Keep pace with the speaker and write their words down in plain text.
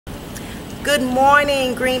Good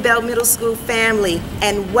morning, Greenbelt Middle School family,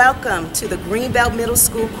 and welcome to the Greenbelt Middle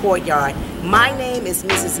School courtyard. My name is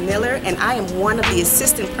Mrs. Miller, and I am one of the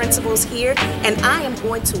assistant principals here, and I am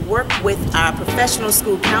going to work with our professional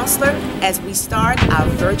school counselor as we start our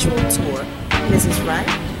virtual tour. Mrs. Wright?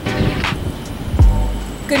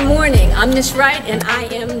 Good morning. I'm Ms. Wright, and I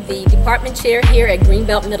am the department chair here at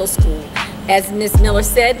Greenbelt Middle School. As Ms. Miller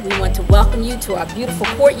said, we want to welcome you to our beautiful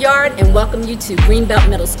courtyard and welcome you to Greenbelt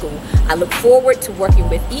Middle School. I look forward to working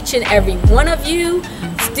with each and every one of you,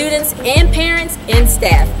 students and parents and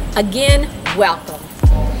staff. Again, welcome.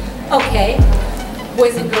 Okay,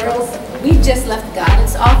 boys and girls, we've just left the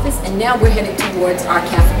guidance office and now we're headed towards our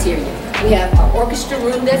cafeteria. We have our orchestra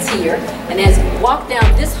room that's here, and as we walk down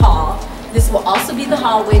this hall, this will also be the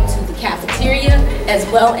hallway to the cafeteria as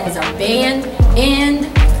well as our band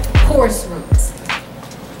and chorus rooms.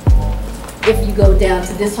 If you go down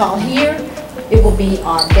to this hall here, it will be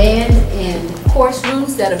our band and chorus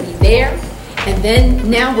rooms that'll be there. And then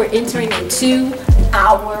now we're entering into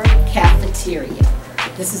our cafeteria.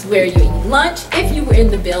 This is where you eat lunch if you were in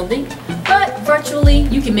the building, but virtually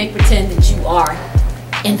you can make pretend that you are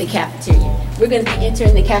in the cafeteria. We're going to be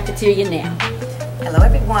entering the cafeteria now. Hello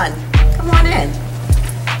everyone, come on in.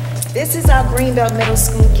 This is our Greenbelt Middle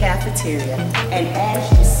School cafeteria, and as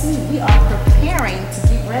you see, we are preparing to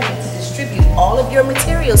get ready to distribute all of your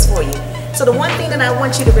materials for you. So the one thing that I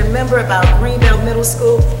want you to remember about Greenbelt Middle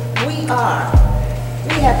School, we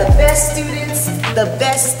have the best students, the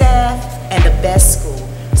best staff, and the best school.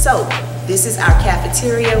 So this is our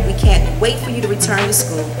cafeteria. We can't wait for you to return to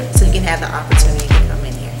school so you can have the opportunity to come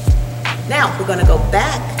in here. Now we're going to go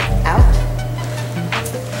back out.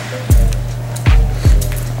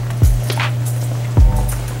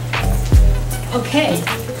 Okay,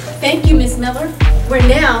 thank you, Ms. Miller. We're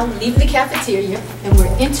now leaving the cafeteria and we're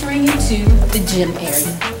entering into the gym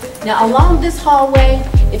area. Now along this hallway,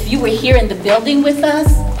 if you were here in the building with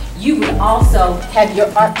us, you would also have your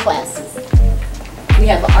art classes. We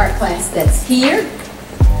have an art class that's here.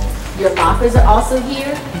 Your lockers are also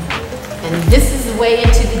here. And this is the way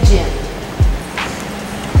into the gym.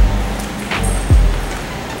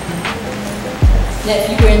 Now if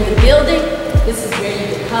you were in the building, this is where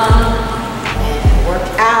you would come and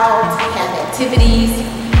work out, have activities,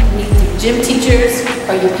 meet your gym teachers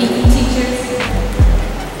or your PE teachers,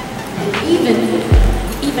 and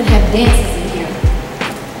even have dances in here.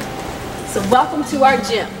 So welcome to our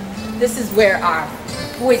gym. This is where our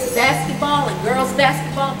boys basketball and girls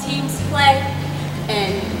basketball teams play,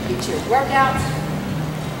 and you get your workouts,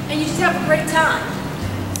 and you just have a great time.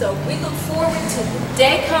 So we look forward to the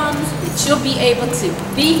day comes that you'll be able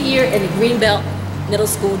to be here in the Greenbelt Middle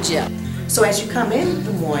School gym. So as you come in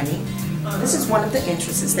the morning, this is one of the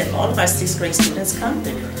entrances that all of our 6th grade students come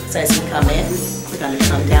through. So as you come in, we're going to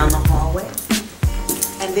come down the hallway,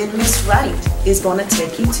 and then Miss Wright is going to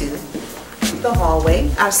take you to the hallway,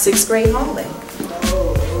 our 6th grade hallway.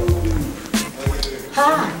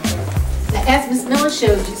 Hi. Now as Ms. Miller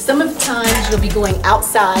showed you, some of the times you'll be going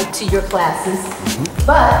outside to your classes,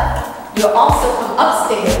 but you'll also come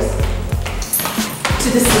upstairs to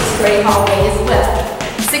the 6th grade hallway as well.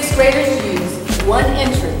 6th graders use one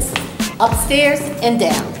entrance, upstairs and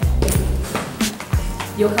down.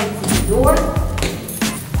 You'll come through the door.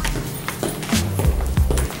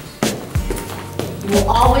 You will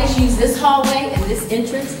always use this hallway and this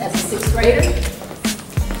entrance as a 6th grader.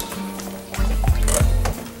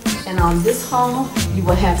 And on this hall, you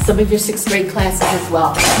will have some of your 6th grade classes as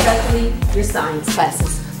well, especially your science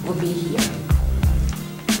classes will be here.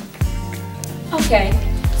 Okay.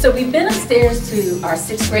 So we've been upstairs to our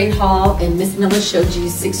 6th grade hall, and Ms. Miller showed you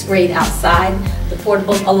 6th grade outside the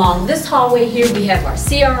portable. Along this hallway here, we have our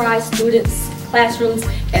CRI students' classrooms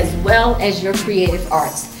as well as your creative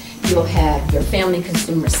arts. You'll have your family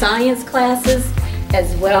consumer science classes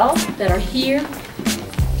as well that are here.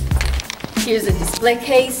 Here's a display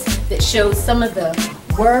case that shows some of the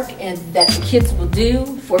work and that the kids will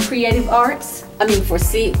do for creative arts.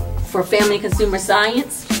 For family consumer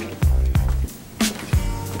science.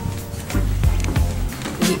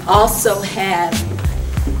 We also have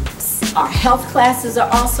our health classes are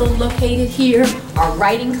also located here. Our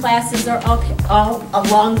writing classes are all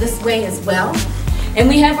along this way as well. And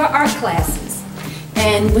we have our art classes.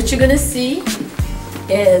 And what you're going to see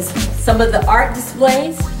is some of the art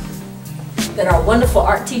displays that our wonderful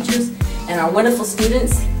art teachers and our wonderful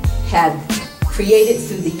students have created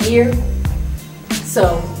through the year.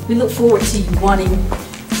 So we look forward to you wanting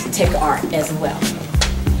to take art as well.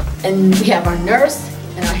 And we have our nurse.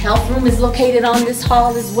 And our health room is located on this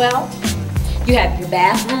hall as well. You have your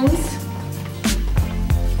bathrooms.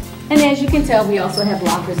 And as you can tell, we also have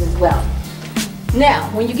lockers as well. Now,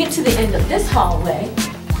 when you get to the end of this hallway,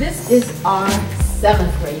 this is our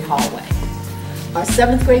 7th grade hallway. Our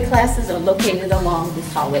 7th grade classes are located along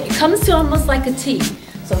this hallway. It comes to almost like a T.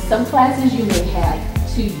 So some classes you may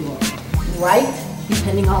have to your right,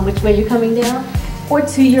 depending on which way you're coming down, or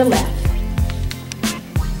to your left.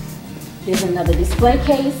 There's another display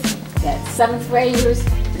case that 7th graders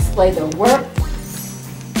display their work.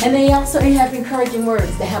 And they also have encouraging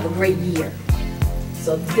words to have a great year.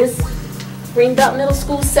 So this Greenbelt Middle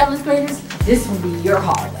School 7th graders, this will be your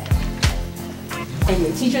hallway. And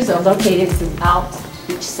your teachers are located throughout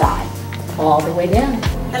each side, all the way down.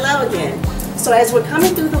 Hello again. So as we're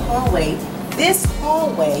coming through the hallway, this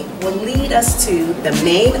hallway will lead us to the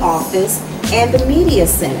main office and the media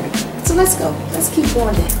center. So let's go. Let's keep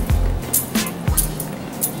going down.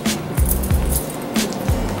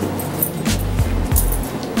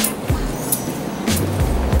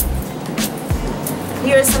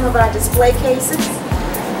 Here are some of our display cases.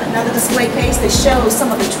 Another display case that shows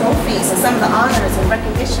some of the trophies and some of the honors and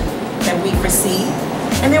recognition that we've received.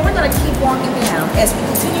 And then we're going to keep walking down. As we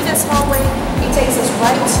continue this hallway, it takes us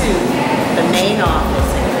right to the main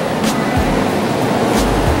office.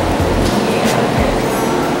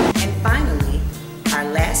 And finally, our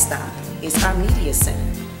last stop is our media center.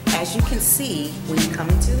 As you can see, when you come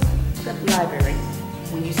into the library,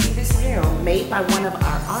 when you see this mural made by one of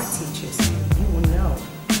our art teachers, you will know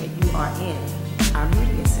that you are in our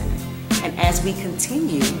media center. And as we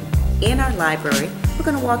continue in our library, we're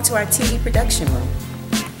going to walk to our TV production room.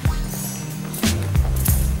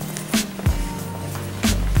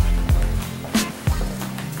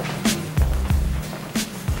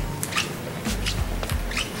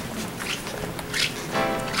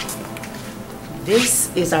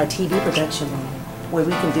 This is our TV production room where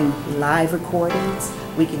we can do live recordings,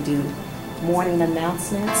 we can do morning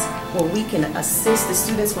announcements, where we can assist the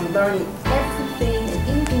students with learning everything and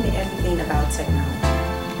anything and everything about technology.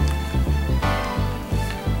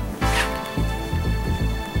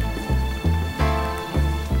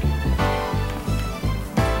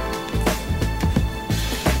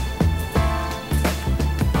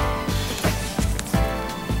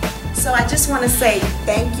 So I just want to say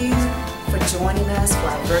thank you for joining us for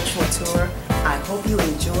our virtual tour. I hope you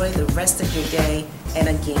enjoy the rest of your day. And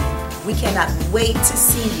again, we cannot wait to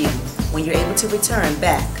see you when you're able to return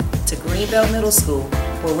back to Greenbelt Middle School,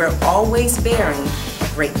 where we're always bearing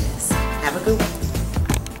greatness. Have a good one.